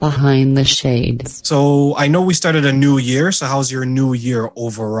Behind the Shades. So I know we started a new year. So how's your new year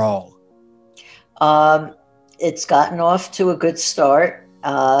overall? It's gotten off to a good start.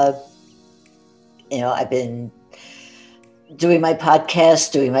 I've been doing my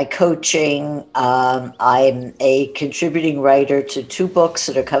podcast, doing my coaching. I'm a contributing writer to two books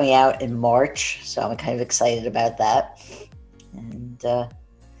that are coming out in March. So I'm kind of excited about that. And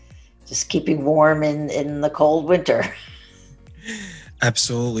just keeping warm in the cold winter.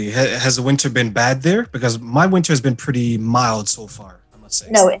 Absolutely. Has the winter been bad there? Because my winter has been pretty mild so far, I must say.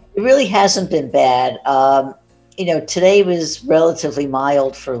 No, it really hasn't been bad. Today was relatively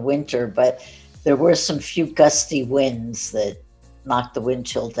mild for winter, but there were some few gusty winds that knocked the wind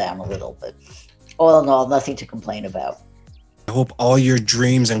chill down a little bit. All in all, nothing to complain about. I hope all your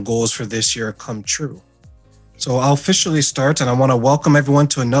dreams and goals for this year come true. So I'll officially start, and I want to welcome everyone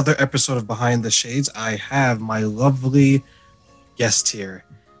to another episode of Behind the Shades. I have my lovely guest here,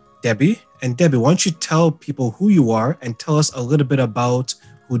 Debbie. And Debbie, why don't you tell people who you are and tell us a little bit about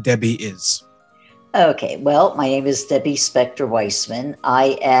who Debbie is? Okay, well, my name is Debbie Spector Weissman.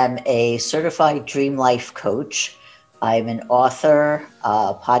 I am a certified dream life coach. I'm an author,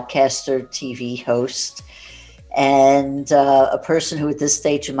 podcaster, TV host, and a person who at this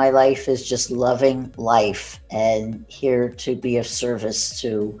stage in my life is just loving life and here to be of service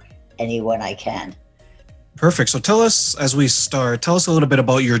to anyone I can. Perfect. So tell us, as we start, tell us a little bit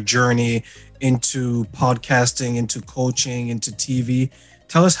about your journey into podcasting, into coaching, into TV.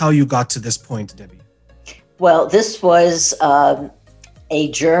 Tell us how you got to this point, Debbie. Well, this was a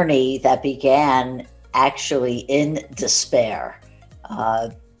journey that began actually in despair.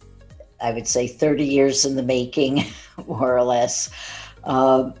 I would say 30 years in the making, more or less.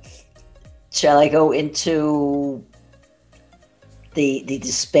 Shall I go into the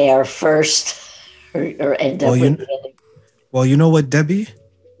despair first or end up with the ending? Well, you know what, Debbie?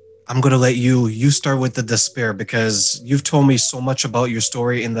 I'm going to let you start with the despair because you've told me so much about your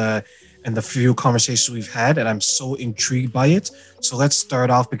story in the few conversations we've had, and I'm so intrigued by it. So let's start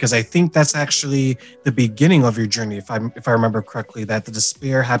off because I think that's actually the beginning of your journey, if I remember correctly, that the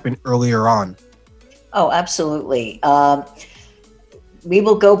despair happened earlier on. Oh, absolutely. We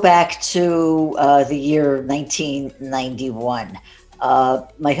will go back to the year 1991.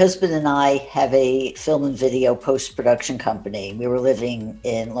 My husband and I have a film and video post-production company. We were living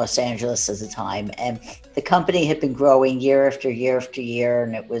in Los Angeles at the time, and the company had been growing year after year after year,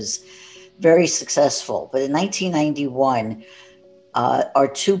 and it was very successful. But in 1991, our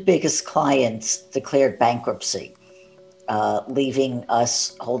two biggest clients declared bankruptcy, leaving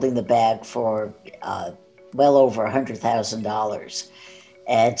us holding the bag for well over $100,000.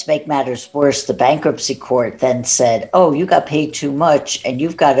 And to make matters worse, the bankruptcy court then said, oh, you got paid too much and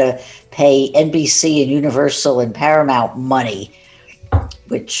you've got to pay NBC and Universal and Paramount money,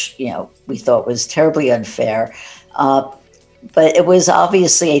 which, we thought was terribly unfair. But it was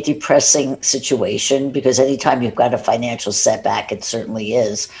obviously a depressing situation because anytime you've got a financial setback, it certainly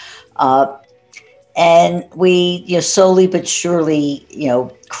is. And we, slowly but surely,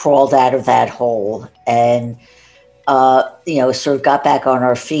 crawled out of that hole and, sort of got back on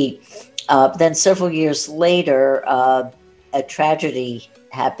our feet. Then several years later, a tragedy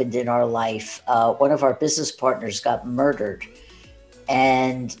happened in our life. One of our business partners got murdered.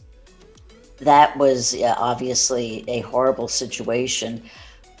 And that was obviously a horrible situation.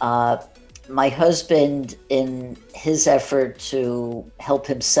 My husband, in his effort to help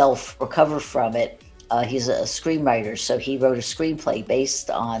himself recover from it, he's a screenwriter, so he wrote a screenplay based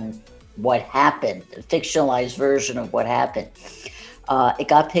on what happened, a fictionalized version of what happened. It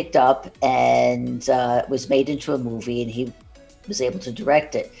got picked up and was made into a movie, and he was able to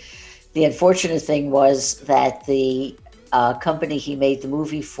direct it. The unfortunate thing was that the company he made the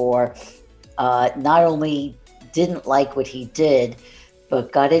movie for not only didn't like what he did,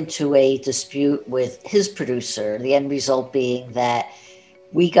 but got into a dispute with his producer. The end result being that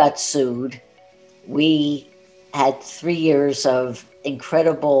we got sued. We had 3 years of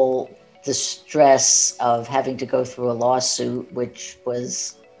incredible distress of having to go through a lawsuit, which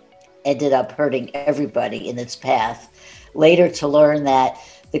ended up hurting everybody in its path. Later to learn that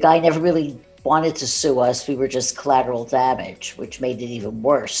the guy never really wanted to sue us. We were just collateral damage, which made it even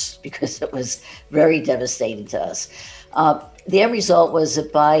worse because it was very devastating to us. The end result was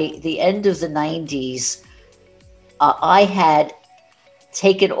that by the end of the 90s, I had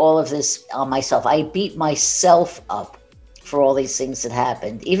taken all of this on myself. I beat myself up for all these things that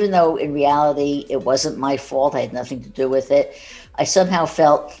happened, even though in reality, it wasn't my fault. I had nothing to do with it. I somehow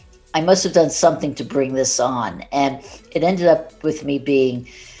felt I must have done something to bring this on. And it ended up with me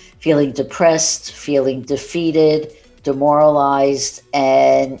feeling depressed, feeling defeated, demoralized,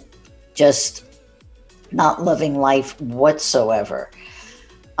 and just not loving life whatsoever.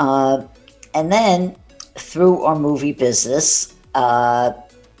 And then through our movie business,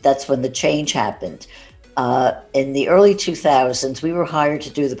 that's when the change happened. In the early 2000s, we were hired to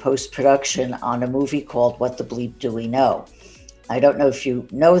do the post-production on a movie called What the Bleep Do We Know? I don't know if you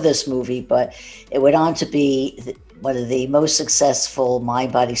know this movie, but it went on to be one of the most successful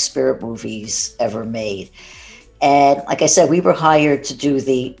mind, body, spirit movies ever made. And like I said, we were hired to do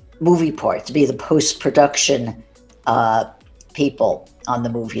the movie part, to be the post-production people on the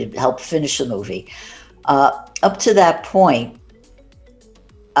movie, to help finish the movie. Up to that point,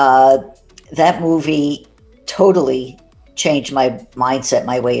 that movie totally changed my mindset,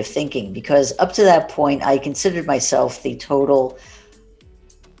 my way of thinking, because up to that point, I considered myself the total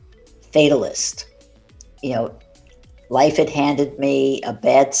fatalist. You know, life had handed me a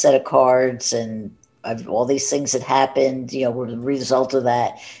bad set of cards, and all these things that happened, you know, were the result of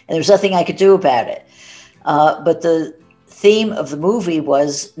that. And there was nothing I could do about it. But the theme of the movie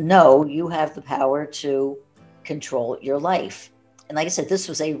was, no, you have the power to control your life. And like I said, this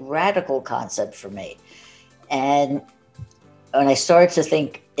was a radical concept for me. And when I started to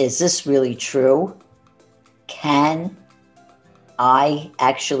think, is this really true? Can I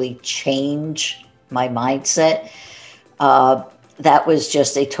actually change my mindset? That was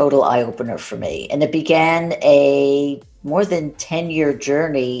just a total eye-opener for me. And it began a more than 10-year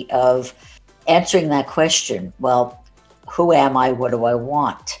journey of answering that question. Well, who am I? What do I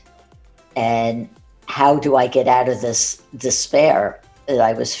want? And how do I get out of this despair that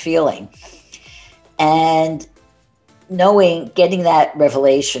I was feeling? And getting that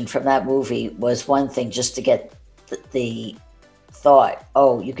revelation from that movie was one thing, just to get the thought,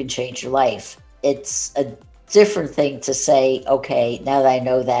 oh, you can change your life. It's a different thing to say, okay, now that I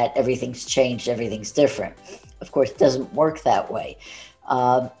know that, everything's changed, everything's different. Of course, it doesn't work that way.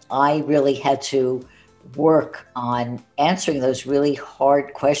 I really had to work on answering those really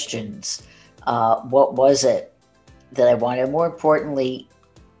hard questions. What was it that I wanted? More importantly,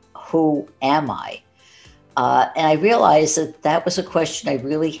 who am I? And I realized that was a question I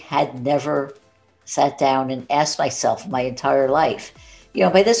really had never sat down and asked myself my entire life. You know,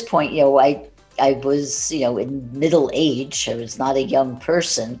 by this point, you know, I was, you know, in middle age. I was not a young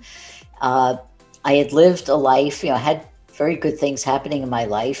person. I had lived a life, you know, I had very good things happening in my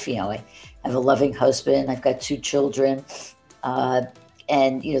life. You know, I have a loving husband. I've got 2 children.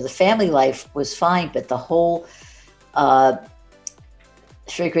 And, you know, the family life was fine, but the whole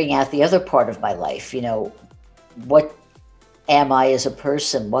figuring out the other part of my life, you know, what am I as a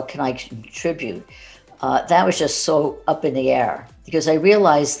person? What can I contribute? That was just so up in the air, because I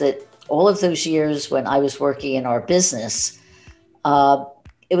realized that all of those years when I was working in our business,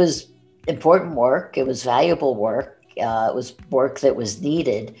 it was important work. It was valuable work. It was work that was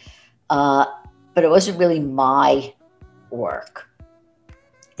needed, but it wasn't really my work.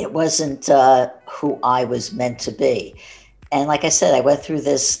 It wasn't who I was meant to be. And like I said, I went through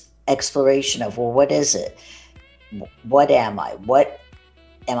this exploration of, well, what is it? What am I? What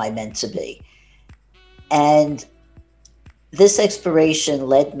am I meant to be? And this exploration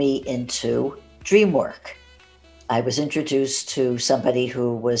led me into dream work. I was introduced to somebody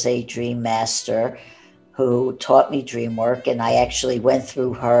who was a dream master who taught me dream work, and I actually went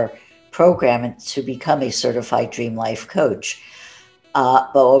through her program to become a certified dream life coach.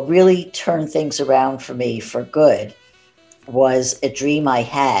 But what really turned things around for me for good was a dream I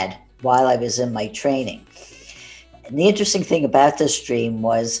had while I was in my training. And the interesting thing about this dream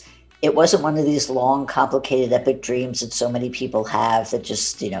was it wasn't one of these long, complicated, epic dreams that so many people have that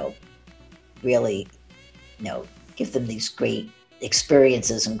just, you know, really, you know, give them these great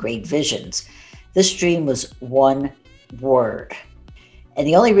experiences and great visions. This dream was one word. And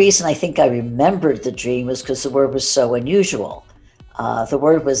the only reason I think I remembered the dream was because the word was so unusual. The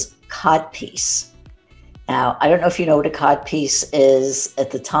word was codpiece. Now, I don't know if you know what a codpiece is.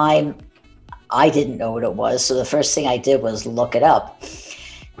 At the time, I didn't know what it was. So the first thing I did was look it up.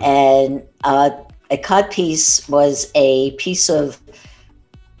 And a codpiece was a piece of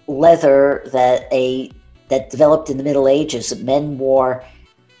leather that developed in the Middle Ages that men wore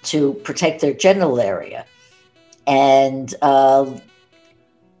to protect their genital area. And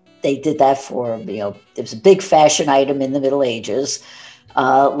they did that for, you know, it was a big fashion item in the Middle Ages,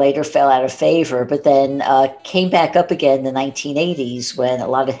 later fell out of favor, but then came back up again in the 1980s when a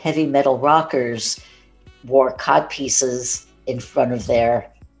lot of heavy metal rockers wore codpieces in front of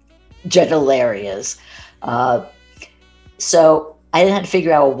their genital areas. So I then had to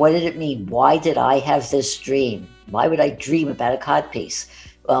figure out, well, what did it mean? Why did I have this dream? Why would I dream about a codpiece?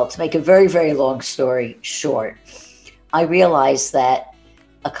 Well, to make a very, very long story short, I realized that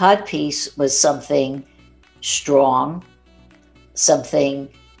a codpiece was something strong, something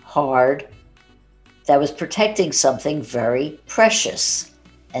hard, that was protecting something very precious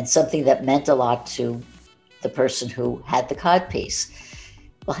and something that meant a lot to the person who had the codpiece.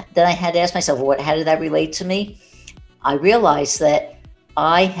 Well, then I had to ask myself, how did that relate to me? I realized that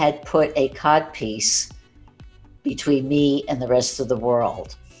I had put a codpiece between me and the rest of the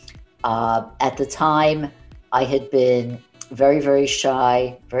world. At the time, I had been very, very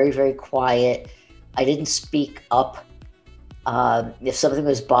shy, very, very quiet. I didn't speak up. If something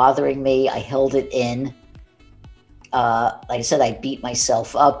was bothering me, I held it in. Like I said, I beat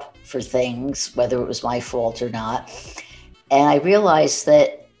myself up for things, whether it was my fault or not. And I realized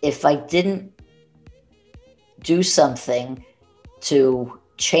that if I didn't do something to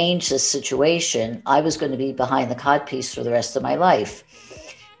change this situation, I was going to be behind the codpiece for the rest of my life.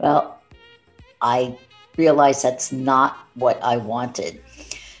 Well, I realized that's not what I wanted.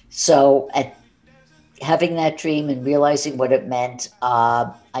 So at having that dream and realizing what it meant,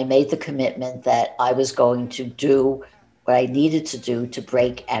 I made the commitment that I was going to do what I needed to do to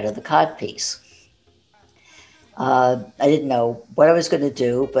break out of the codpiece. I didn't know what I was going to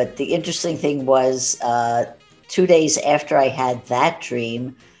do, but the interesting thing was 2 days after I had that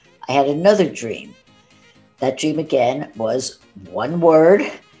dream, I had another dream. That dream again was one word.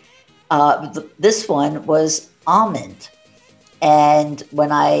 This one was almond. And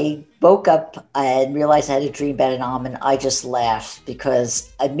when I woke up and realized I had a dream about an almond, I just laughed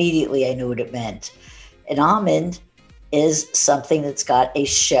because immediately I knew what it meant. An almond is something that's got a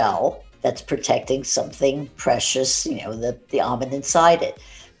shell that's protecting something precious, the almond inside it.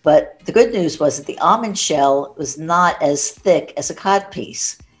 But the good news was that the almond shell was not as thick as a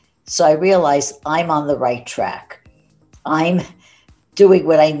codpiece. So I realized I'm on the right track. I'm doing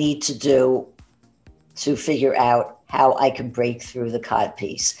what I need to do to figure out how I can break through the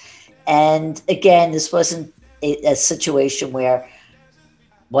codpiece. And again, this wasn't a situation where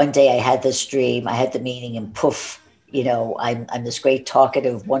one day I had this dream, I had the meaning, and poof, I'm this great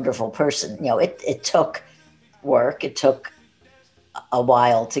talkative, wonderful person. It took work. It took a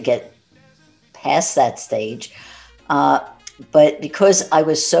while to get past that stage. But because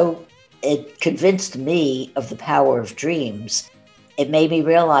it convinced me of the power of dreams, it made me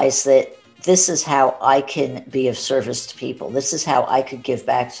realize that this is how I can be of service to people. This is how I could give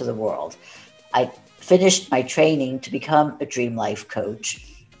back to the world. I finished my training to become a dream life coach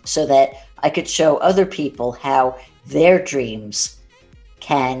so that I could show other people how their dreams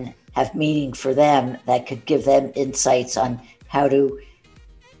can have meaning for them, that could give them insights on how to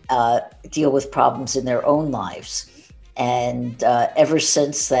deal with problems in their own lives. And ever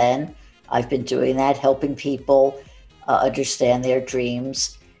since then, I've been doing that, helping people understand their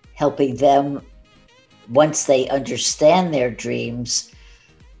dreams, helping them, once they understand their dreams,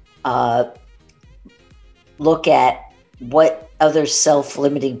 look at what other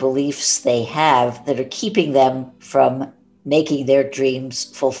self-limiting beliefs they have that are keeping them from making their dreams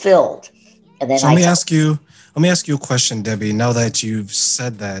fulfilled. And then let me ask you a question, Debbie, now that you've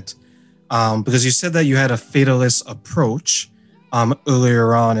said that, because you said that you had a fatalist approach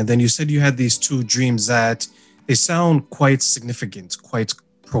earlier on, and then you said you had these two dreams that they sound quite significant, quite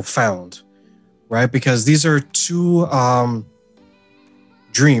profound, right? Because these are two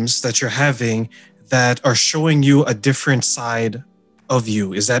dreams that you're having that are showing you a different side of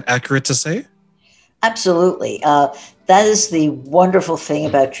you. Is that accurate to say? Absolutely. That is the wonderful thing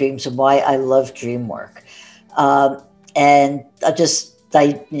about dreams and why I love dream work. And I'll just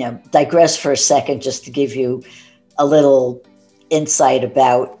digress for a second just to give you a little insight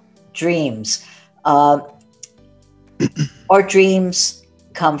about dreams. Our dreams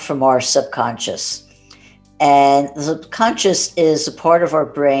come from our subconscious. And the subconscious is a part of our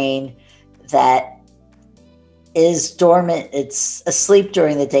brain that is dormant. It's asleep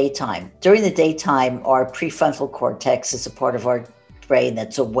during the daytime. During the daytime, our prefrontal cortex is a part of our brain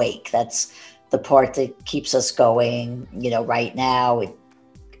that's awake. That's the part that keeps us going, right now. It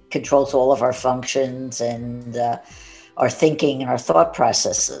controls all of our functions and our thinking and our thought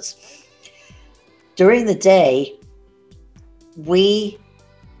processes. During the day, we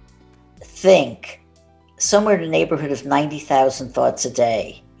think somewhere in the neighborhood of 90,000 thoughts a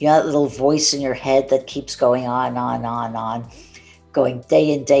day. That little voice in your head that keeps going on, going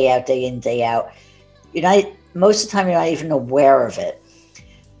day in, day out, day in, day out. Most of the time, you're not even aware of it.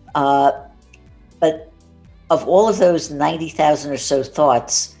 But of all of those 90,000 or so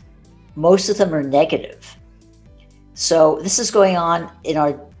thoughts, most of them are negative. So this is going on in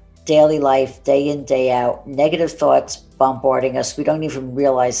our daily life, day in, day out, negative thoughts bombarding us. We don't even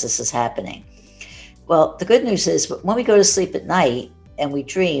realize this is happening. Well, the good news is when we go to sleep at night and we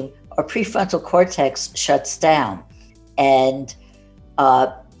dream, our prefrontal cortex shuts down and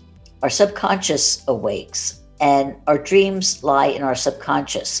our subconscious awakes, and our dreams lie in our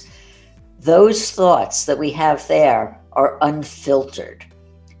subconscious. Those thoughts that we have there are unfiltered.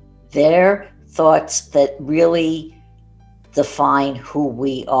 They're thoughts that really define who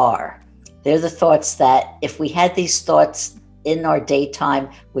we are. They're the thoughts that if we had these thoughts in our daytime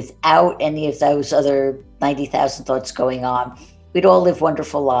without any of those other 90,000 thoughts going on, we'd all live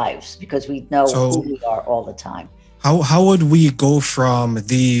wonderful lives because we know who So we are all the time. how would we go from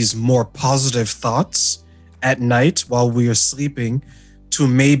these more positive thoughts at night while we are sleeping to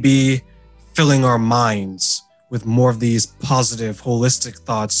maybe filling our minds with more of these positive, holistic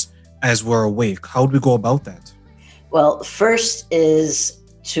thoughts as we're awake? How would we go about that? Well, first is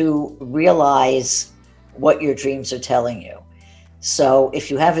to realize what your dreams are telling you. So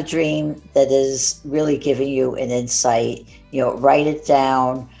if you have a dream that is really giving you an insight, write it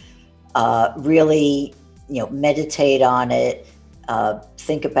down, really, meditate on it,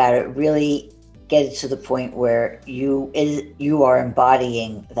 think about it, really get it to the point where you are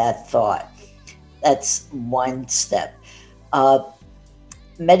embodying that thought. That's one step.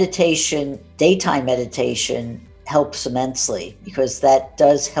 Meditation, daytime meditation helps immensely because that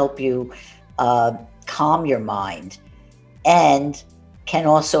does help you calm your mind and can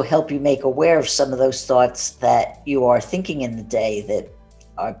also help you make aware of some of those thoughts that you are thinking in the day that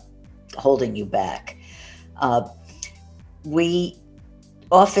are holding you back. We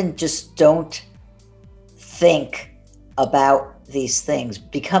often just don't think about these things.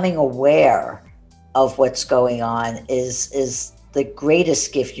 Becoming aware of what's going on is the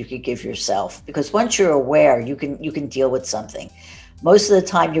greatest gift you could give yourself, because once you're aware, you can deal with something. Most of the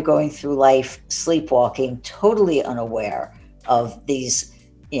time you're going through life sleepwalking, totally unaware of these,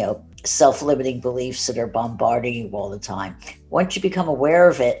 self-limiting beliefs that are bombarding you all the time. Once you become aware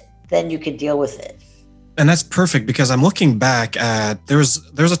of it, then you can deal with it. And that's perfect because I'm looking back at there's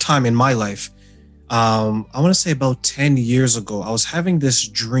a time in my life. I want to say about 10 years ago, I was having this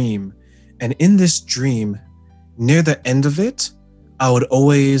dream, and in this dream, near the end of it, I would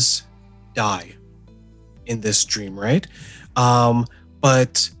always die in this dream, right?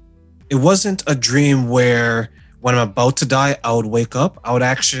 But it wasn't a dream where when I'm about to die, I would wake up. I would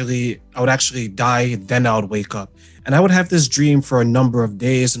actually die, then I would wake up. And I would have this dream for a number of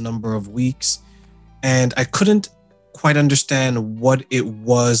days, a number of weeks. And I couldn't quite understand what it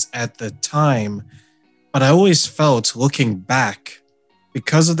was at the time. But I always felt, looking back,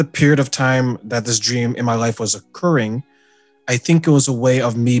 because of the period of time that this dream in my life was occurring, I think it was a way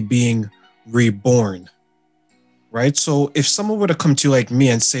of me being reborn, right? So if someone were to come to you like me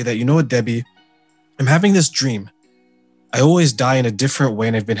and say that, you know what, Debbie, I'm having this dream. I always die in a different way,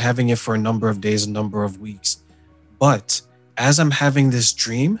 and I've been having it for a number of days, a number of weeks. But as I'm having this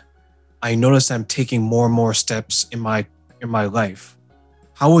dream, I notice I'm taking more and more steps in my life.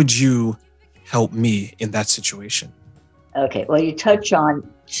 How would you help me in that situation? Okay, well, you touch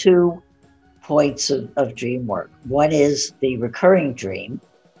on 2 points of dream work. One is the recurring dream,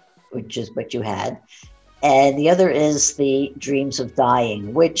 which is what you had, and the other is the dreams of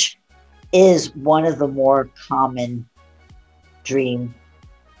dying, which is one of the more common dream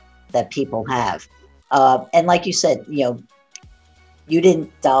that people have. And like you said, you didn't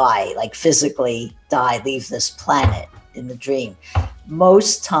die, like physically die, leave this planet in the dream.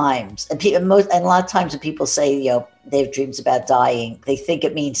 Most times, and a lot of times when people say, they have dreams about dying, they think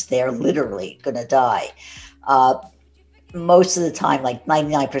it means they're literally going to die. Most of the time, like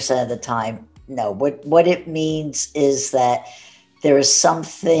 99% of the time, no. What it means is that there is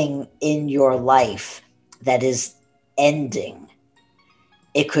something in your life that is ending.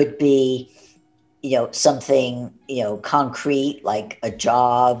 It could be, something, concrete, like a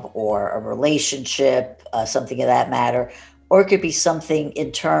job or a relationship, something of that matter. Or it could be something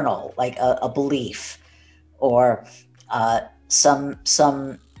internal, like a belief or some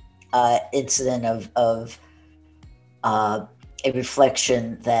incident of a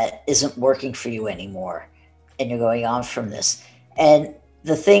reflection that isn't working for you anymore, and you're going on from this. And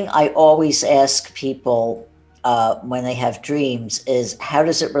the thing I always ask people when they have dreams is, how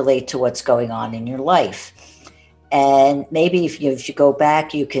does it relate to what's going on in your life? And maybe if you go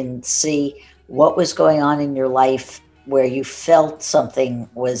back, you can see what was going on in your life where you felt something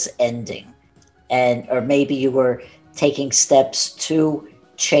was ending, or maybe you were taking steps to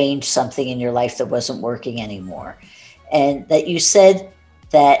change something in your life that wasn't working anymore. And that you said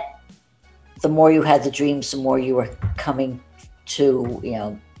that the more you had the dreams, the more you were coming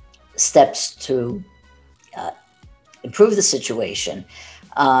to, steps to improve the situation.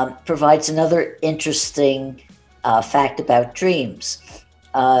 provides another interesting fact about dreams.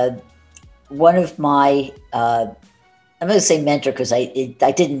 Uh, One of my, I'm going to say mentor because I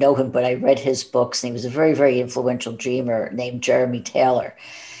didn't know him, but I read his books, and he was a very, very influential dreamer named Jeremy Taylor.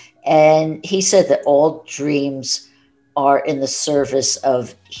 And he said that all dreams are in the service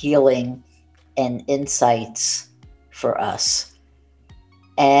of healing and insights for us.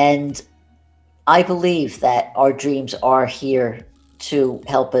 And I believe that our dreams are here to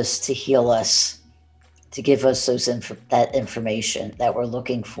help us, to heal us, to give us that information that we're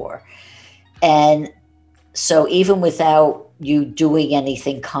looking for. And so, even without you doing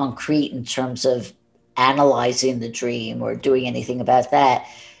anything concrete in terms of analyzing the dream or doing anything about that,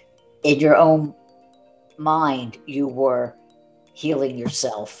 in your own mind, you were healing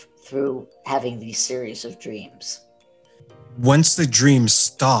yourself through having these series of dreams. Once the dream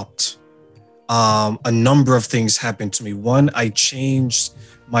stopped, a number of things happened to me. One, I changed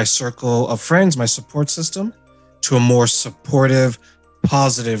my circle of friends, my support system, to a more supportive,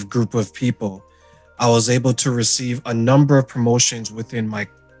 positive group of people. I was able to receive a number of promotions within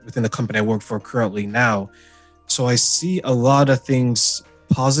the company I work for currently now. So I see a lot of things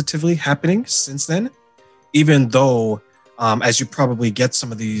positively happening since then, even though, as you probably get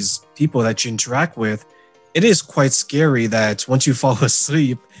some of these people that you interact with, it is quite scary that once you fall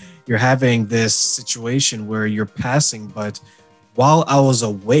asleep, you're having this situation where you're passing. But while I was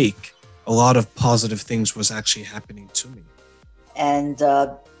awake, a lot of positive things was actually happening to me. And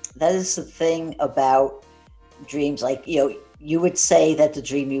that is the thing about dreams. Like, you would say that the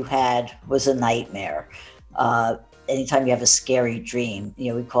dream you had was a nightmare. Anytime you have a scary dream,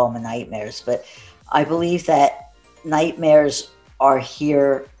 we call them nightmares. But I believe that nightmares are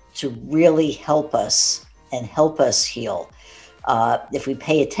here to really help us and help us heal if we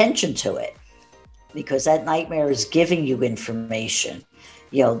pay attention to it, because that nightmare is giving you information.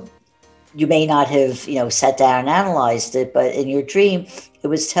 You may not have, sat down and analyzed it, but in your dream, it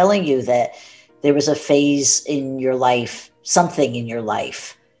was telling you that there was a phase in your life, something in your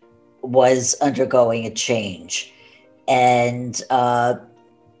life was undergoing a change. And,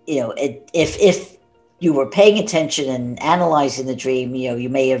 if you were paying attention and analyzing the dream, you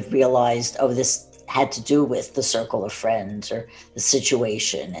may have realized, oh, this had to do with the circle of friends or the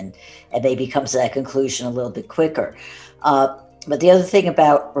situation, and maybe comes to that conclusion a little bit quicker. But the other thing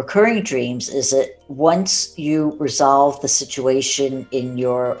about recurring dreams is that once you resolve the situation in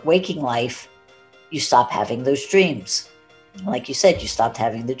your waking life, you stop having those dreams. Like you said, you stopped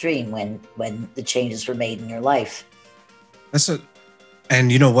having the dream when the changes were made in your life. That's a,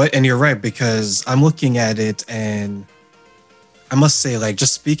 and you know what? And you're right, because I'm looking at it and I must say, like,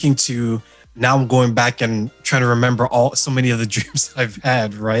 just speaking to now, I'm going back and trying to remember so many of the dreams I've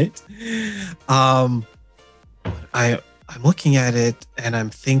had, right? Um, I'm looking at it and I'm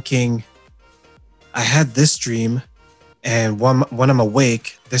thinking, I had this dream, and when I'm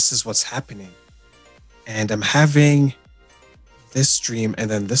awake, this is what's happening. And I'm having this dream,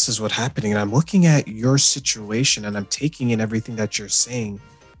 and then this is what's happening. And I'm looking at your situation and I'm taking in everything that you're saying.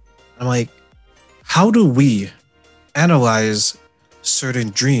 I'm like, how do we analyze certain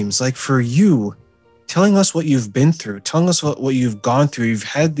dreams? Like for you, telling us what you've been through, telling us what you've gone through. You've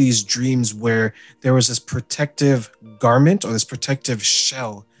had these dreams where there was this protective garment or this protective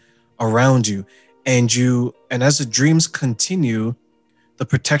shell around you. And as the dreams continue, the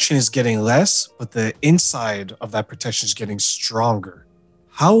protection is getting less, but the inside of that protection is getting stronger.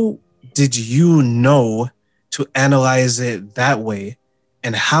 How did you know to analyze it that way?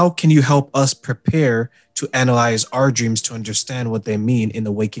 And how can you help us prepare to analyze our dreams to understand what they mean in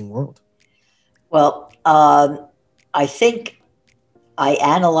the waking world? Well, I think I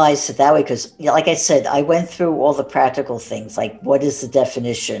analyzed it that way because, like I said, I went through all the practical things, like what is the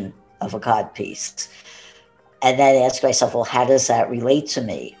definition of a codpiece? And then ask myself, well, how does that relate to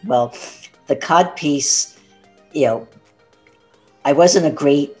me? Well, the codpiece, I wasn't a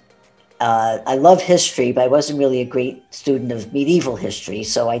great, I love history, but I wasn't really a great student of medieval history,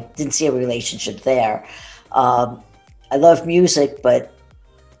 so I didn't see a relationship there. I love music, but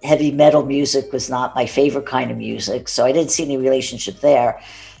heavy metal music was not my favorite kind of music, so I didn't see any relationship there.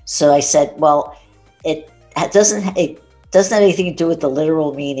 So I said, well, it doesn't have anything to do with the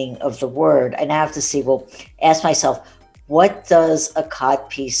literal meaning of the word. And I have to see, ask myself, what does a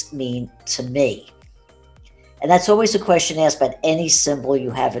codpiece mean to me? And that's always a question asked about any symbol you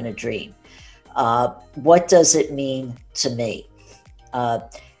have in a dream. What does it mean to me?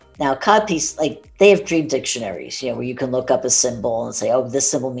 Now, codpiece, like they have dream dictionaries, where you can look up a symbol and say, oh, this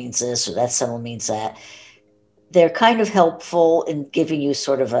symbol means this or that symbol means that. They're kind of helpful in giving you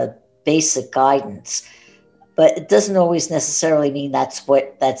sort of a basic guidance. but it doesn't always necessarily mean that's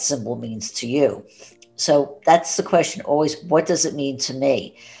what that symbol means to you. So that's the question always, what does it mean to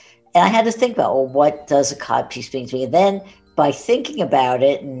me? And I had to think about, well, what does a codpiece mean to me? And then by thinking about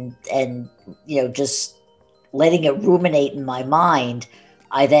it and just letting it ruminate in my mind,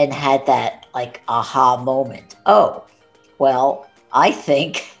 I then had that like aha moment. Oh, well, I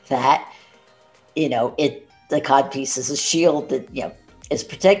think that, the codpiece is a shield that, is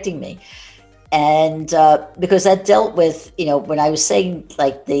protecting me. And because that dealt with, when I was saying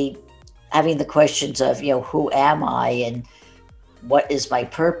like having the questions of, who am I and what is my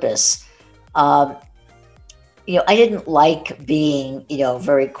purpose? I didn't like being,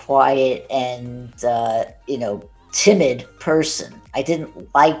 very quiet and, timid person. I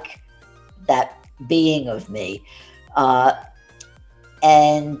didn't like that being of me.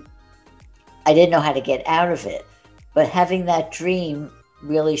 And I didn't know how to get out of it. But having that dream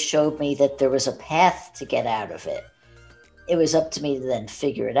really showed me that there was a path to get out of it. It was up to me to then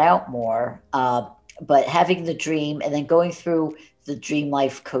figure it out more. But having the dream and then going through the Dream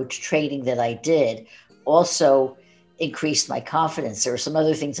Life Coach training that I did also increased my confidence. There were some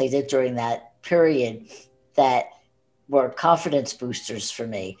other things I did during that period that were confidence boosters for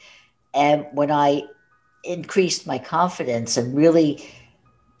me. And when I increased my confidence and really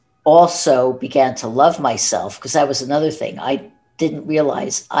also began to love myself, because that was another thing. I didn't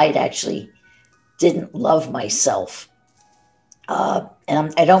realize I'd actually didn't love myself.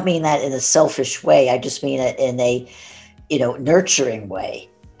 And I don't mean that in a selfish way. I just mean it in a, nurturing way.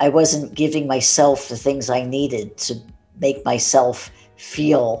 I wasn't giving myself the things I needed to make myself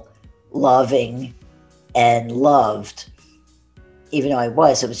feel loving and loved, even though it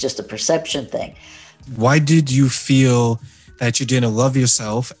was just a perception thing. Why did you feel that you didn't love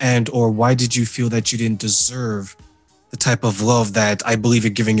yourself, or why did you feel that you didn't deserve the type of love that I believe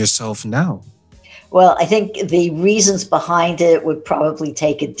you're giving yourself now? Well, I think the reasons behind it would probably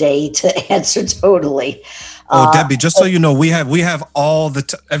take a day to answer totally. Oh, Debbie, just so you know, we have all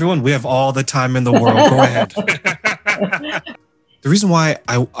the everyone, we have all the time in the world. Go ahead. The reason why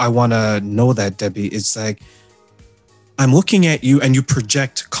I want to know that, Debbie, is like I'm looking at you and you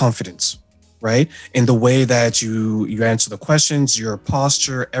project confidence, right? In the way that you answer the questions, your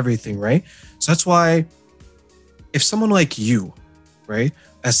posture, everything, right? So that's why if someone like you, right,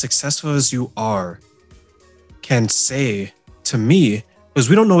 as successful as you are, can say to me, because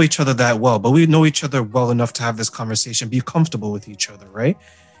we don't know each other that well, but we know each other well enough to have this conversation, be comfortable with each other, right?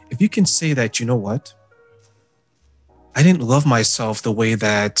 If you can say that, you know what? I didn't love myself the way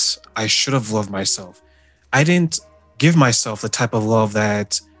that I should have loved myself. I didn't give myself the type of love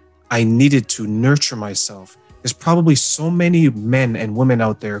that I needed to nurture myself. There's probably so many men and women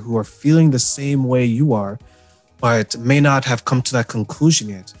out there who are feeling the same way you are, but may not have come to that conclusion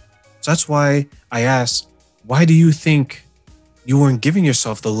yet. So that's why I asked, why do you think you weren't giving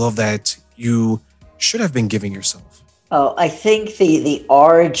yourself the love that you should have been giving yourself? Oh, I think the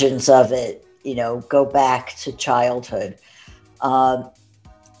origins of it, go back to childhood. And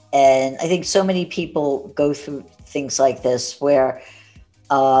I think so many people go through things like this where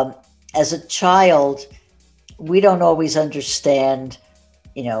as a child, we don't always understand,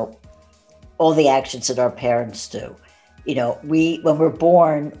 all the actions that our parents do. When we're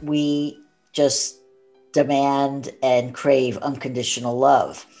born, we just demand and crave unconditional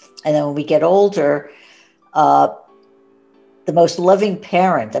love. And then when we get older, the most loving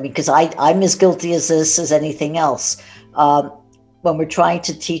parent, because I'm as guilty as this as anything else. When we're trying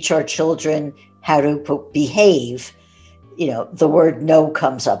to teach our children how to behave, the word no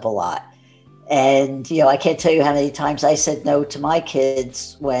comes up a lot. And, I can't tell you how many times I said no to my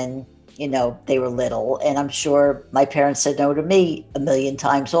kids when, they were little. And I'm sure my parents said no to me a million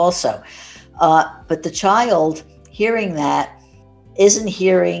times also. But the child hearing that isn't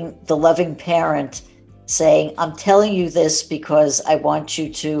hearing the loving parent saying, I'm telling you this because I want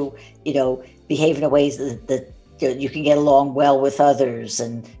you to, behave in a way that you can get along well with others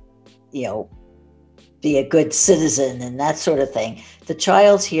and, be a good citizen and that sort of thing. The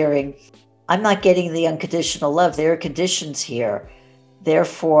child's hearing, I'm not getting the unconditional love. There are conditions here.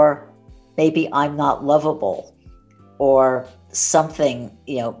 Therefore, maybe I'm not lovable or something,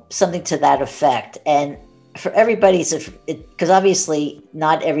 something to that effect. And for everybody, because obviously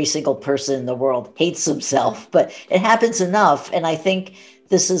not every single person in the world hates himself, but it happens enough. And I think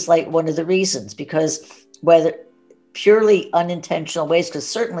this is like one of the reasons, because whether purely unintentional ways, because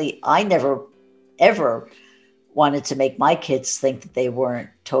certainly I never, ever wanted to make my kids think that they weren't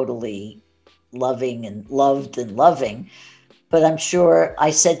totally loving and loved and loving. But I'm sure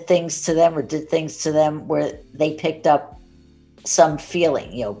I said things to them or did things to them where they picked up some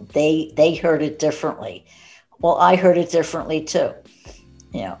feeling, they heard it differently. Well, I heard it differently too.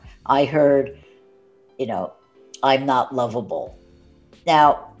 I heard, I'm not lovable.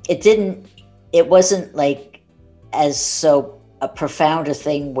 Now, it wasn't like as so a profound a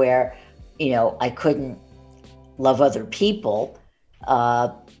thing where, I couldn't love other people.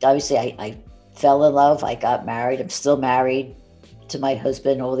 Obviously, I fell in love. I got married. I'm still married to my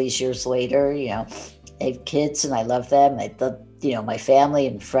husband all these years later. I have kids and I love them. I love, my family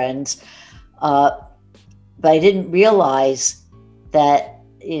and friends. But I didn't realize that,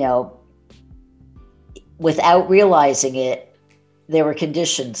 without realizing it, there were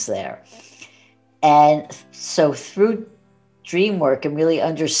conditions there. And so through dream work and really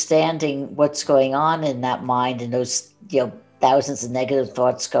understanding what's going on in that mind and those, thousands of negative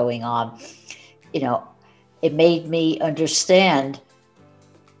thoughts going on, it made me understand,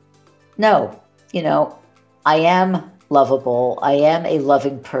 no, I am lovable. I am a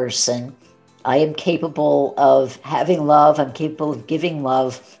loving person. I am capable of having love. I'm capable of giving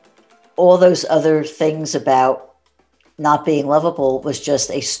love. All those other things about not being lovable was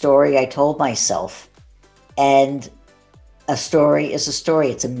just a story I told myself. And a story is a story.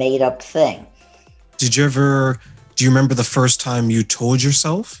 It's a made up thing. Do you remember the first time you told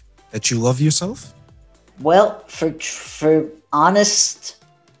yourself that you love yourself? Well, for honest,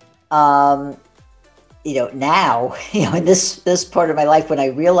 now, in this part of my life when I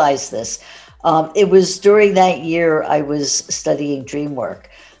realized this, it was during that year I was studying dream work.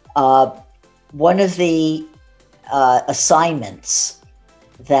 One of the assignments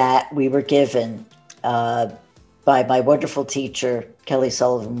that we were given by my wonderful teacher, Kelly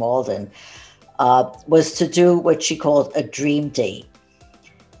Sullivan Walden, was to do what she called a dream date.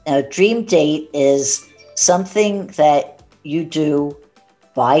 Now, a dream date is something that you do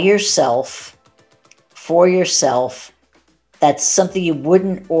by yourself, for yourself. That's something you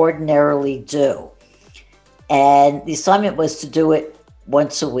wouldn't ordinarily do. And the assignment was to do it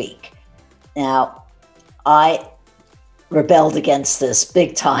once a week. Now, I rebelled against this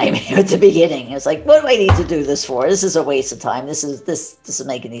big time at the beginning. It's like, what do I need to do this for? This is a waste of time. This doesn't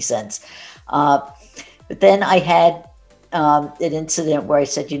make any sense. But then I had an incident where I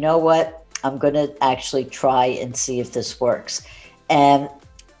said, you know what? I'm going to actually try and see if this works. And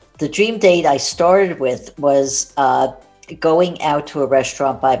the dream date I started with was going out to a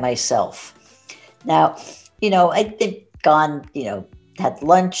restaurant by myself. Now, I'd been gone, had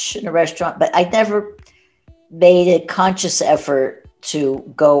lunch in a restaurant, but I never made a conscious effort to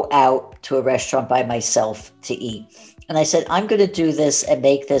go out to a restaurant by myself to eat. And I said, I'm going to do this and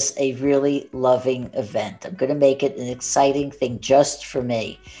make this a really loving event. I'm going to make it an exciting thing just for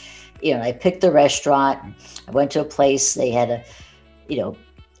me. I picked a restaurant. I went to a place. They had a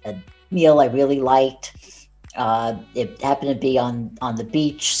meal I really liked. It happened to be on the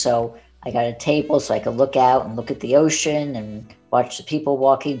beach, so I got a table so I could look out and look at the ocean and watch the people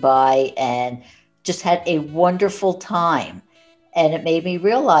walking by, and just had a wonderful time. And it made me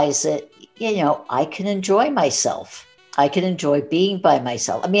realize that, I can enjoy myself. I can enjoy being by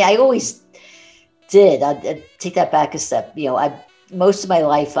myself. I mean, I always did. I'd take that back a step. Most of my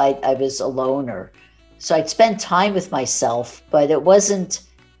life, I was a loner. So I'd spend time with myself, but it wasn't,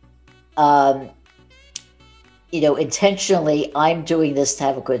 intentionally, I'm doing this to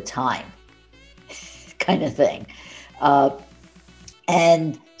have a good time kind of thing.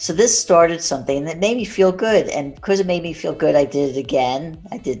 And so this started something that made me feel good. And because it made me feel good, I did it again.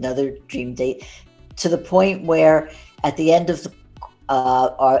 I did another dream date to the point where at the end of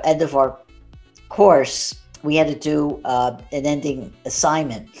our course, we had to do an ending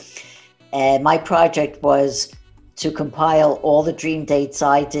assignment. And my project was to compile all the dream dates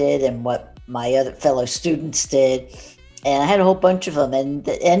I did and what my other fellow students did. And I had a whole bunch of them. And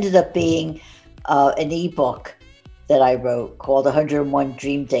it ended up being an ebook that I wrote called 101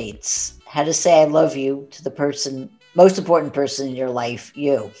 Dream Dates. How to say I love you to the person, most important person in your life,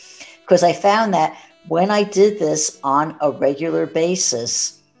 you. Because I found that when I did this on a regular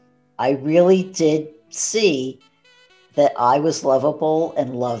basis, I really did see that I was lovable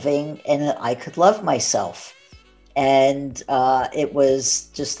and loving and that I could love myself. And it was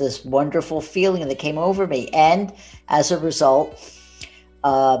just this wonderful feeling that came over me. And as a result,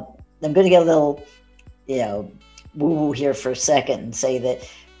 I'm going to get a little, woo-woo here for a second and say that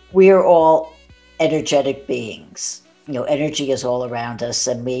we are all energetic beings. Energy is all around us,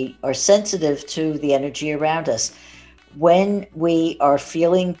 and we are sensitive to the energy around us. When we are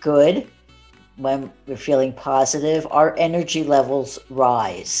feeling good, when we're feeling positive, our energy levels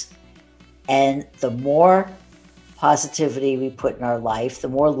rise. And the more positivity we put in our life, the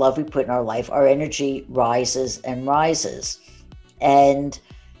more love we put in our life, our energy rises and rises. And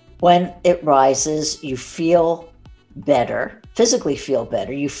When it rises, you feel better, physically feel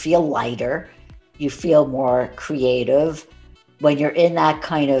better, you feel lighter, you feel more creative. When you're in that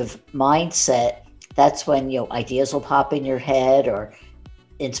kind of mindset, that's when ideas will pop in your head or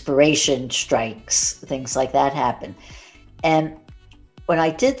inspiration strikes, things like that happen. And when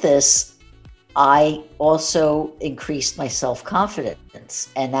I did this, I also increased my self-confidence,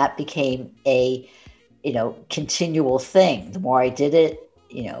 and that became a continual thing. The more I did it,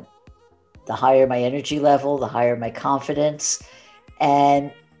 the higher my energy level, the higher my confidence.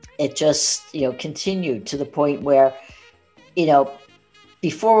 And it just, continued to the point where,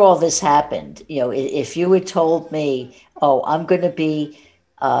 before all this happened, if you had told me, oh, I'm going to be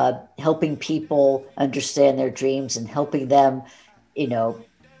helping people understand their dreams and helping them,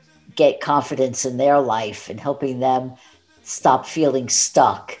 get confidence in their life and helping them stop feeling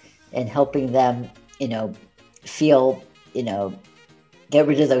stuck and helping them, feel, get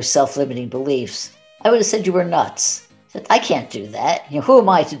rid of those self-limiting beliefs, I would have said you were nuts. I said, I can't do that. Who am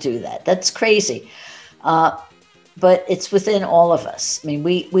I to do that? That's crazy. But it's within all of us. I mean,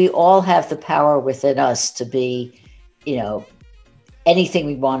 we all have the power within us to be, anything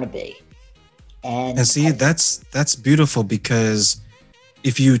we want to be. And see, that's beautiful, because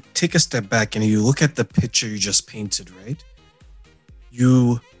if you take a step back and you look at the picture you just painted, right?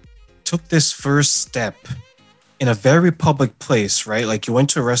 You took this first step in a very public place, right? Like you went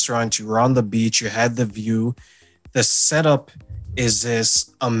to a restaurant, you were on the beach, you had the view. The setup is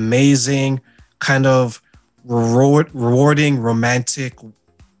this amazing kind of rewarding, romantic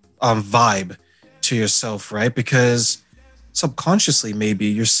vibe to yourself, right? Because subconsciously, maybe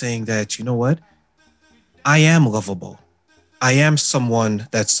you're saying that, you know what? I am lovable. I am someone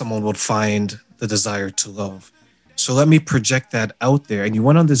that someone would find the desire to love. So let me project that out there. And you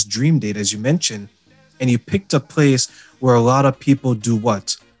went on this dream date, as you mentioned, and you picked a place where a lot of people do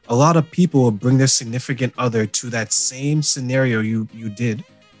what? A lot of people will bring their significant other to that same scenario you did,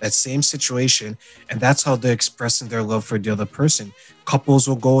 that same situation, and that's how they're expressing their love for the other person. Couples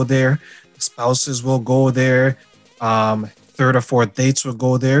will go there, spouses will go there, third or fourth dates will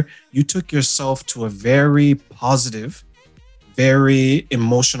go there. You took yourself to a very positive, very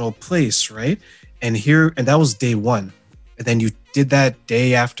emotional place, right? And that was day one. And then you did that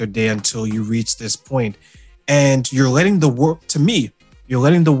day after day until you reached this point. And you're letting the world, to me, you're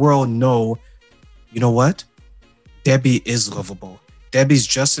letting the world know, you know what? Debbie is lovable. Debbie's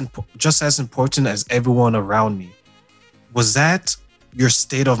just as important as everyone around me. Was that your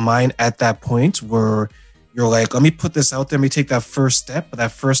state of mind at that point where you're like, let me put this out there, let me take that first step, but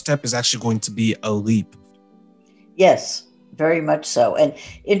that first step is actually going to be a leap? Yes, very much so. And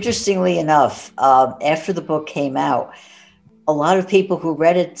interestingly enough, after the book came out, a lot of people who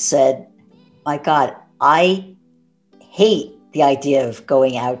read it said, my God, I hate the idea of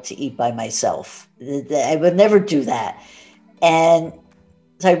going out to eat by myself. I would never do that. And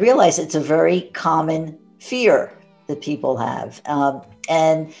so I realized it's a very common fear that people have.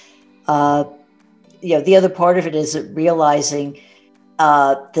 The other part of it is realizing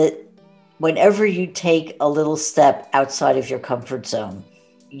that whenever you take a little step outside of your comfort zone,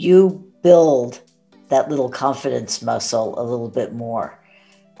 you build that little confidence muscle a little bit more.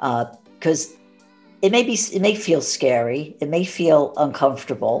 Because it may feel scary, it may feel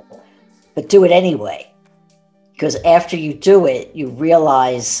uncomfortable, but do it anyway. Because after you do it, you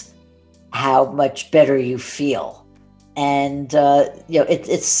realize how much better you feel. And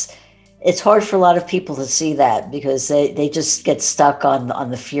it's hard for a lot of people to see that, because they just get stuck on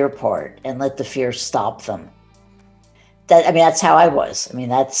the fear part and let the fear stop them. That's how I was.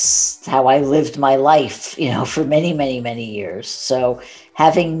 That's how I lived my life, for many, many, many years. So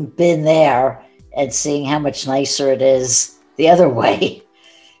having been there and seeing how much nicer it is the other way,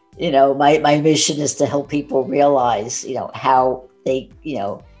 my mission is to help people realize, how they,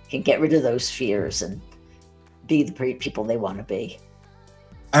 can get rid of those fears and be the people they want to be.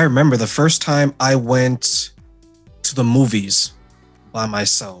 I remember the first time I went to the movies by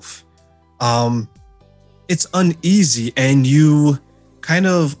myself. It's uneasy, and you kind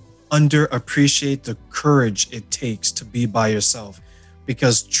of underappreciate the courage it takes to be by yourself,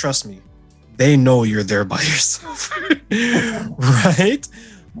 because trust me, they know you're there by yourself, right?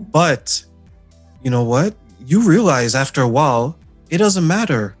 But you know what? You realize after a while, it doesn't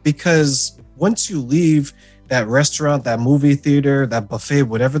matter, because once you leave that restaurant, that movie theater, that buffet,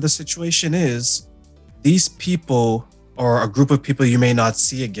 whatever the situation is, these people are a group of people you may not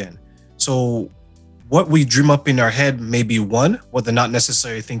see again. So what we dream up in our head may be one, what they're not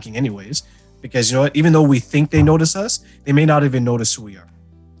necessarily thinking anyways, because even though we think they notice us, they may not even notice who we are.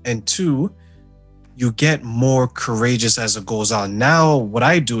 And two, you get more courageous as it goes on. Now, what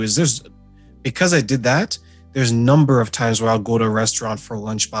I do is because I did that, there's a number of times where I'll go to a restaurant for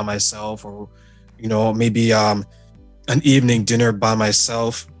lunch by myself, or, maybe an evening dinner by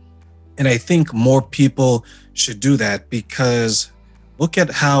myself. And I think more people should do that, because look at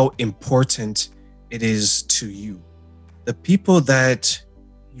how important it is to you. The people that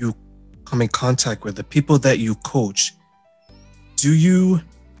you come in contact with, the people that you coach, do you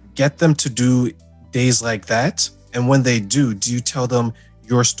get them to do days like that? And when they do you tell them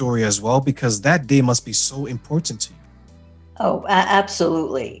your story as well? Because that day must be so important to you. Oh,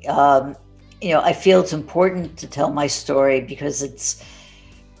 absolutely. I feel it's important to tell my story because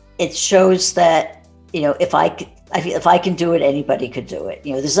it shows that, if I can do it, anybody could do it.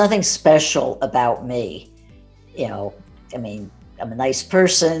 There's nothing special about me. I mean, I'm a nice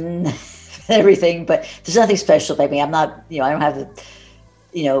person, everything, but there's nothing special about me. I'm not, I don't have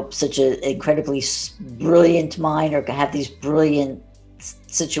such an incredibly brilliant mind or have these brilliant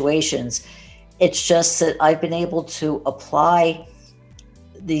situations. It's just that I've been able to apply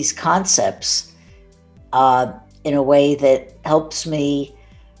these concepts in a way that helps me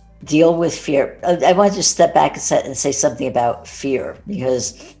deal with fear. I want to just step back and say something about fear,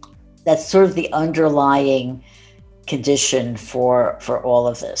 because that's sort of the underlying condition for all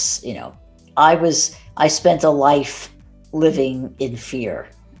of this. I spent a life living in fear,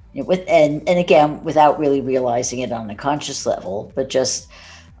 and again, without really realizing it on a conscious level, but just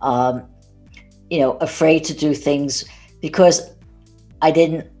afraid to do things because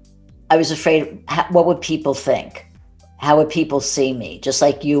I was afraid, what would people think? How would people see me? Just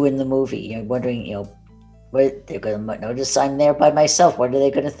like you in the movie, you're wondering, what they're going to notice I'm there by myself. What are they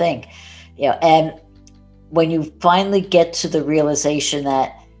going to think? And when you finally get to the realization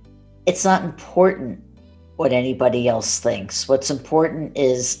that it's not important what anybody else thinks, what's important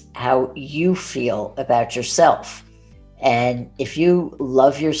is how you feel about yourself. And if you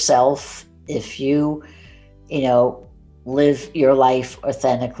love yourself, if you, live your life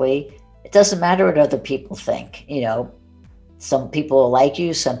authentically, it doesn't matter what other people think. Some people will like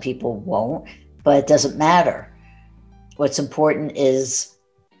you, some people won't, but it doesn't matter. What's important is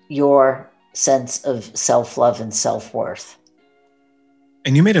your sense of self-love and self-worth.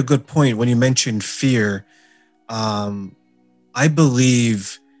 And you made a good point when you mentioned fear. I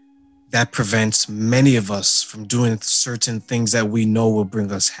believe that prevents many of us from doing certain things that we know will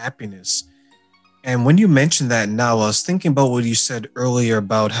bring us happiness. And when you mentioned that now, I was thinking about what you said earlier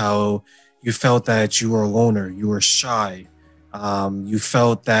about how you felt that you were a loner, you were shy. You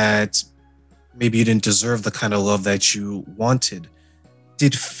felt that maybe you didn't deserve the kind of love that you wanted.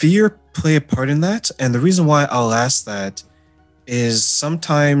 Did fear play a part in that? And the reason why I'll ask that is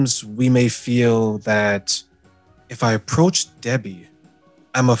sometimes we may feel that if I approach Debbie,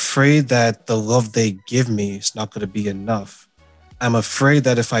 I'm afraid that the love they give me is not going to be enough. I'm afraid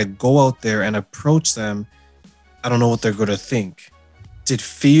that if I go out there and approach them, I don't know what they're going to think. Did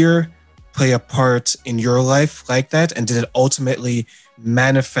fear play a part in your life like that? And did it ultimately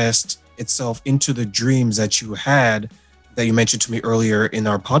manifest itself into the dreams that you had that you mentioned to me earlier in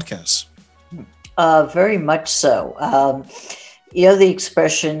our podcast? Very much so. The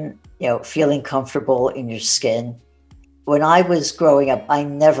expression, feeling comfortable in your skin. When I was growing up, I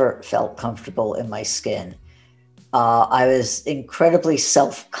never felt comfortable in my skin. I was incredibly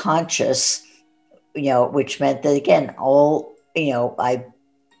self-conscious, which meant that, again, I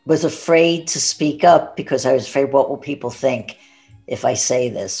was afraid to speak up because I was afraid, what will people think if I say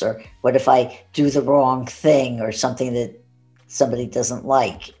this? Or what if I do the wrong thing or something that somebody doesn't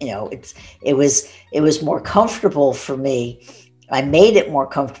like? It was more comfortable for me. I made it more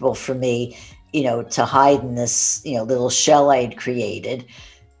comfortable for me, to hide in this, little shell I'd created,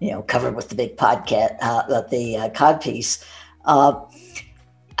 covered with the big the codpiece.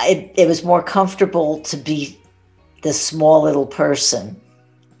 It was more comfortable to be this small little person,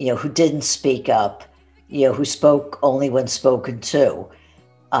 who didn't speak up, who spoke only when spoken to.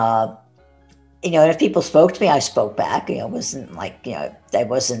 And if people spoke to me, I spoke back. It wasn't like, I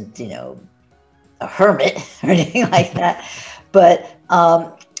wasn't, a hermit or anything like that. But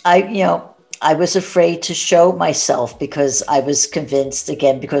I was afraid to show myself because I was convinced,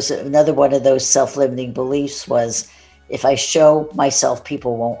 again, because another one of those self-limiting beliefs was, if I show myself,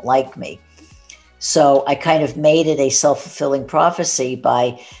 people won't like me. So I kind of made it a self-fulfilling prophecy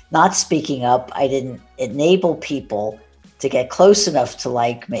by not speaking up. I didn't enable people to get close enough to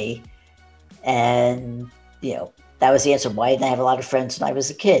like me. And, that was the answer. Why didn't I have a lot of friends when I was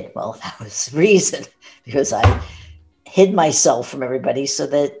a kid? Well, that was the reason, because I hid myself from everybody so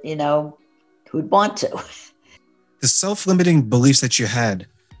that, who'd want to. The self-limiting beliefs that you had,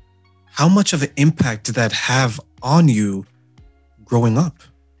 How much of an impact did that have on you growing up?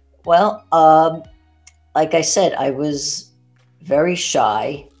 Well, like I said, I was very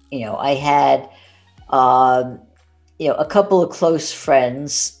shy. I had, um, a couple of close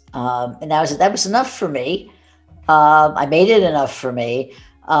friends, and that was enough for me. I made it enough for me.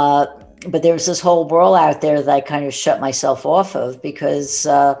 Uh, but there was this whole world out there that I kind of shut myself off of because,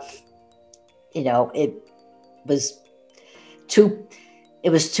 it was too, I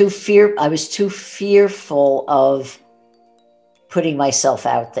was too fearful of putting myself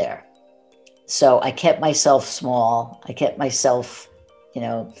out there. So I kept myself small. I kept myself, you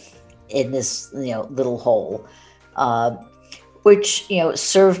know, in this, little hole, uh, which,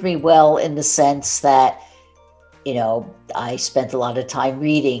 served me well in the sense that, I spent a lot of time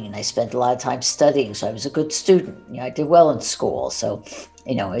reading and I spent a lot of time studying. So I was a good student. I did well in school. So,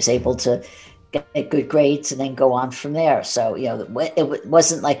 I was able to get good grades and then go on from there. So, it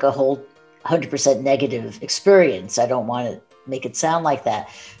wasn't like a whole 100% negative experience. I don't want to make it sound like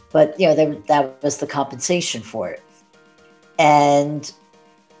that. But, that was the compensation for it. And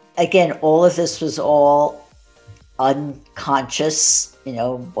again, all of this was all unconscious,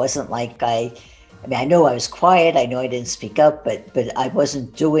 wasn't like I know I was quiet. I know I didn't speak up, but I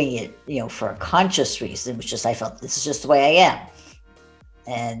wasn't doing it, for a conscious reason. It was just, I felt this is just the way I am.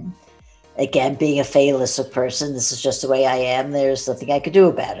 And again, being a fatalistic person, this is just the way I am. There's nothing I could do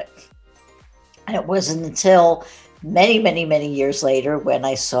about it. And it wasn't until many, many, many years later when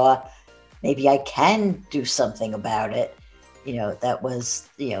I saw maybe I can do something about it, that was,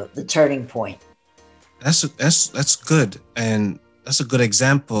 the turning point. That's good, and that's a good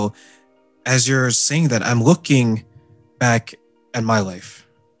example. As you're saying that, I'm looking back at my life.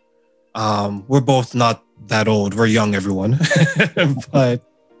 We're both not that old. We're young, everyone. But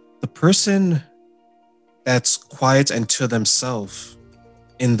the person that's quiet and to themselves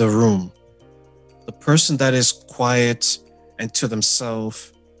in the room, the person that is quiet and to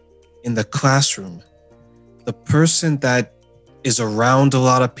themselves in the classroom, the person that is around a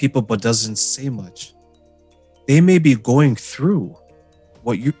lot of people but doesn't say much, they may be going through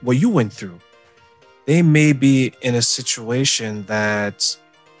what you went through. They may be in a situation that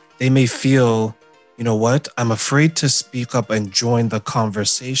they may feel, you know what, I'm afraid to speak up and join the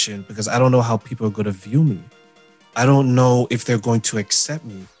conversation because I don't know how people are going to view me. I don't know if they're going to accept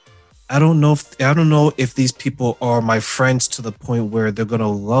me. I don't know if these people are my friends to the point where they're going to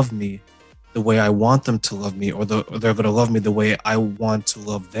love me the way I want them to love me, or they're going to love me the way I want to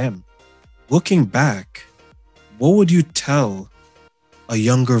love them. Looking back, what would you tell a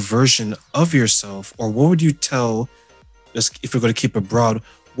younger version of yourself, or what would you tell, just if you're going to keep it broad,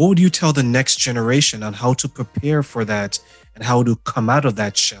 what would you tell the next generation on how to prepare for that and how to come out of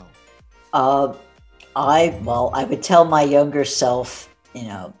that shell? Uh, I would tell my younger self,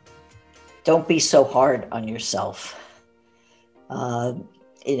 don't be so hard on yourself. Uh,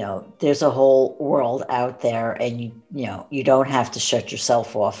 there's a whole world out there, and you don't have to shut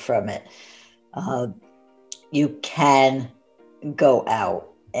yourself off from it. Uh, you can go out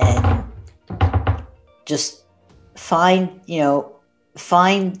and just find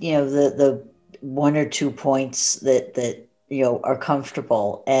the one or two points that are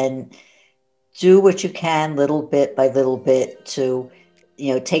comfortable, and do what you can little bit by little bit to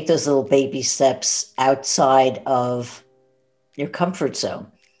take those little baby steps outside of your comfort zone.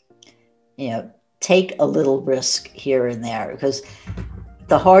 Take a little risk here and there, because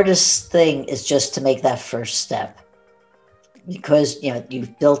the hardest thing is just to make that first step, because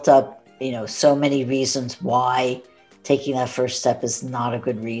you've built up so many reasons why taking that first step is not a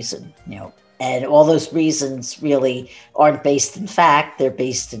good reason. And all those reasons really aren't based in fact. They're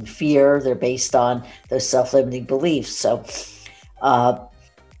based in fear. They're based on those self-limiting beliefs. So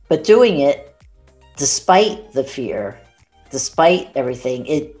but doing it despite the fear, despite everything,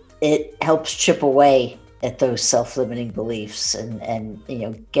 it helps chip away at those self-limiting beliefs, and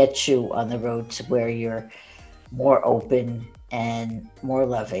get you on the road to where you're more open and more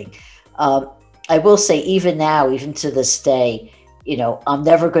loving. I will say, even now, even to this day, I'm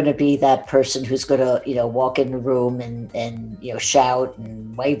never going to be that person who's going to, walk in the room and shout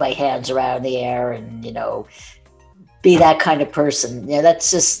and wave my hands around in the air and, be that kind of person.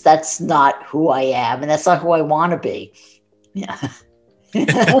 That's not who I am, and that's not who I want to be. Yeah.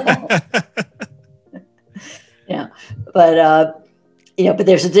 Yeah. But, but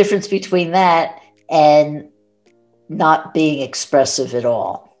there's a difference between that and not being expressive at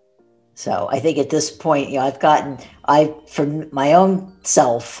all. So I think at this point, from my own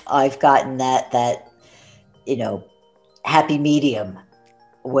self, I've gotten that, happy medium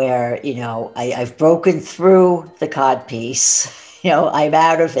where, I've broken through the cod piece, I'm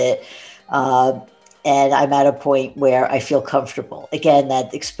out of it. And I'm at a point where I feel comfortable. Again,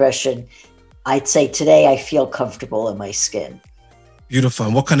 that expression, I'd say today I feel comfortable in my skin. Beautiful.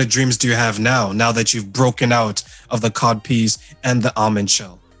 And what kind of dreams do you have now that you've broken out of the codpiece and the almond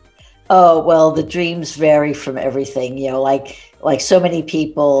shell? Oh, well, the dreams vary from everything, like so many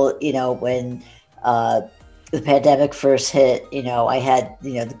people, when the pandemic first hit, I had,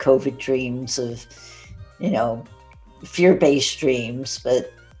 the COVID dreams of, you know, fear-based dreams,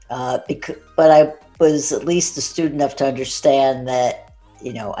 but I was at least astute enough to understand that,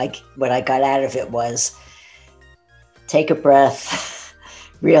 what I got out of it was take a breath,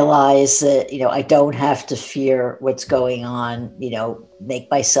 realize that, I don't have to fear what's going on,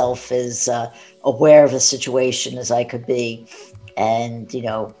 make myself as aware of the situation as I could be, and,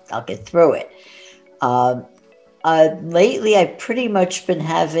 I'll get through it. Lately, I've pretty much been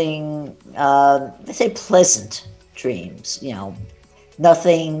having, let's say, pleasant dreams,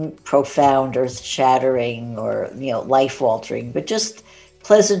 nothing profound, earth shattering, or, life altering, but just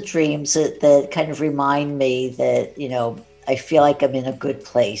pleasant dreams that kind of remind me that, I feel like I'm in a good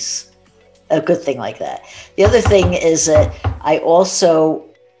place, a good thing like that. The other thing is that I also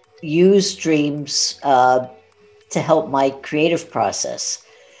use dreams to help my creative process.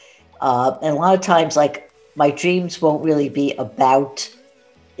 And a lot of times, like, my dreams won't really be about,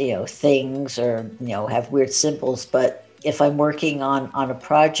 things or, have weird symbols. But if I'm working on a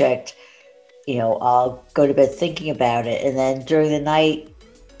project, I'll go to bed thinking about it. And then during the night,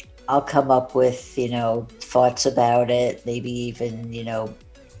 I'll come up with, thoughts about it, maybe even,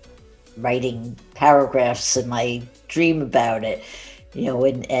 writing paragraphs in my dream about it,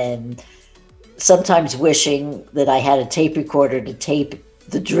 and sometimes wishing that I had a tape recorder to tape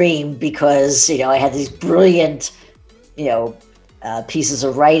the dream because, I had these brilliant, pieces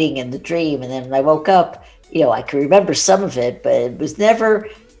of writing in the dream. And then when I woke up, I could remember some of it, but it was never,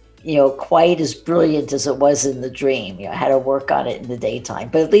 quite as brilliant as it was in the dream. I had to work on it in the daytime,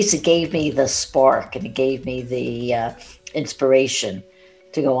 but at least it gave me the spark and it gave me the inspiration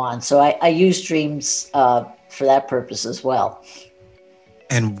to go on. So I use dreams for that purpose as well.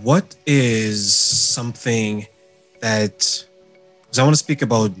 And what is something that, because I want to speak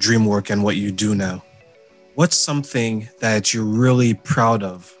about dream work and what you do now. What's something that you're really proud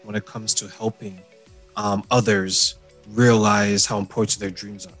of when it comes to helping others realize how important their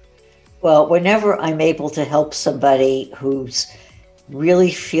dreams are? Well, whenever I'm able to help somebody who's really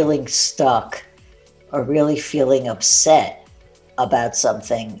feeling stuck or really feeling upset about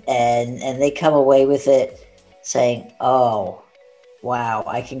something, and they come away with it saying, oh, wow,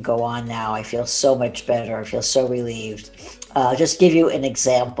 I can go on now. I feel so much better. I feel so relieved. I'll just give you an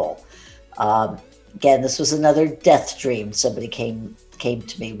example. Again, this was another death dream somebody came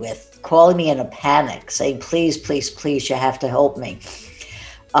to me with, calling me in a panic, saying, please, please, please, you have to help me.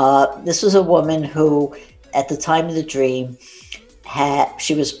 This was a woman who, at the time of the dream,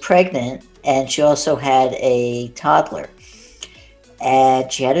 she was pregnant and she also had a toddler.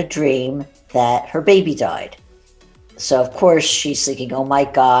 And she had a dream that her baby died. So, of course, she's thinking, oh, my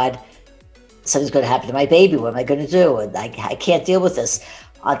God, something's going to happen to my baby. What am I going to do? And I can't deal with this.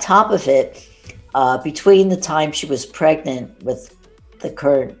 On top of it, between the time she was pregnant with the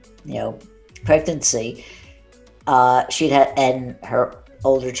current, pregnancy, she'd had, and her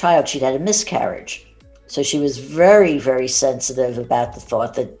older child, she'd had a miscarriage. So she was very, very sensitive about the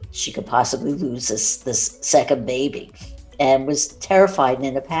thought that she could possibly lose this second baby, and was terrified and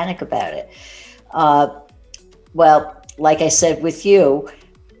in a panic about it. Well, like I said with you,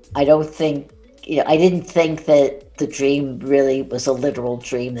 I don't think, I didn't think that the dream really was a literal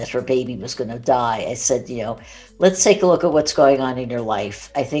dream that her baby was going to die. I said, let's take a look at what's going on in your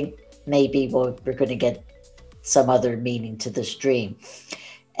life. I think maybe we're going to get some other meaning to this dream.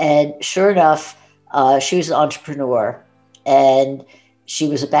 And sure enough, she was an entrepreneur, and she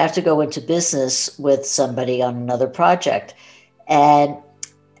was about to go into business with somebody on another project. And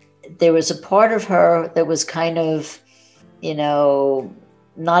there was a part of her that was kind of,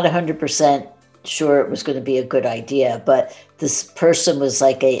 not 100% sure it was going to be a good idea, but this person was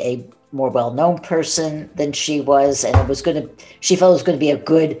like a more well-known person than she was, and she felt it was going to be a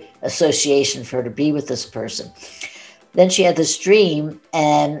good association for her to be with this person. Then she had this dream,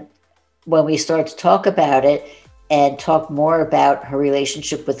 and when we started to talk about it and talk more about her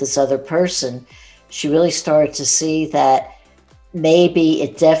relationship with this other person, she really started to see that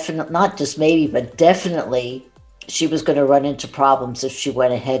maybe not just maybe, but definitely she was going to run into problems if she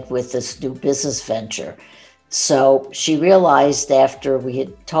went ahead with this new business venture. So she realized after we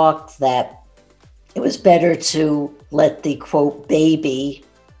had talked that it was better to let the quote baby,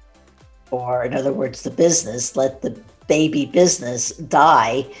 or in other words, the business, let the baby business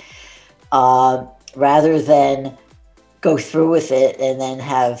die, rather than go through with it and then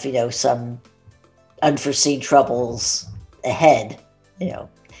have, some unforeseen troubles ahead,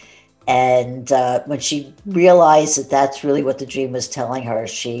 And when she realized that that's really what the dream was telling her,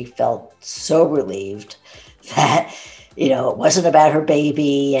 she felt so relieved that, it wasn't about her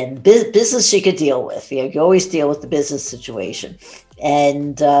baby, and business she could deal with. You always deal with the business situation.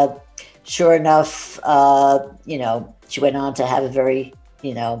 And sure enough, she went on to have a very,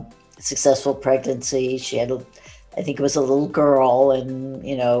 successful pregnancy. She had, I think it was a little girl, and,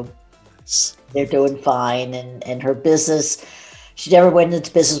 they're doing fine. And her business, she never went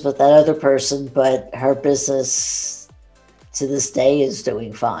into business with that other person, but her business to this day is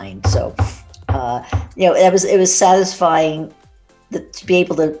doing fine. So, it was satisfying to be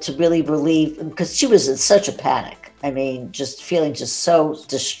able to really relieve, because she was in such a panic. I mean, just feeling just so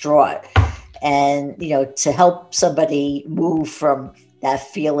distraught. And, to help somebody move from that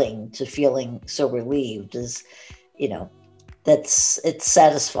feeling to feeling so relieved is, it's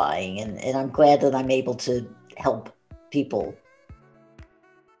satisfying. And I'm glad that I'm able to help people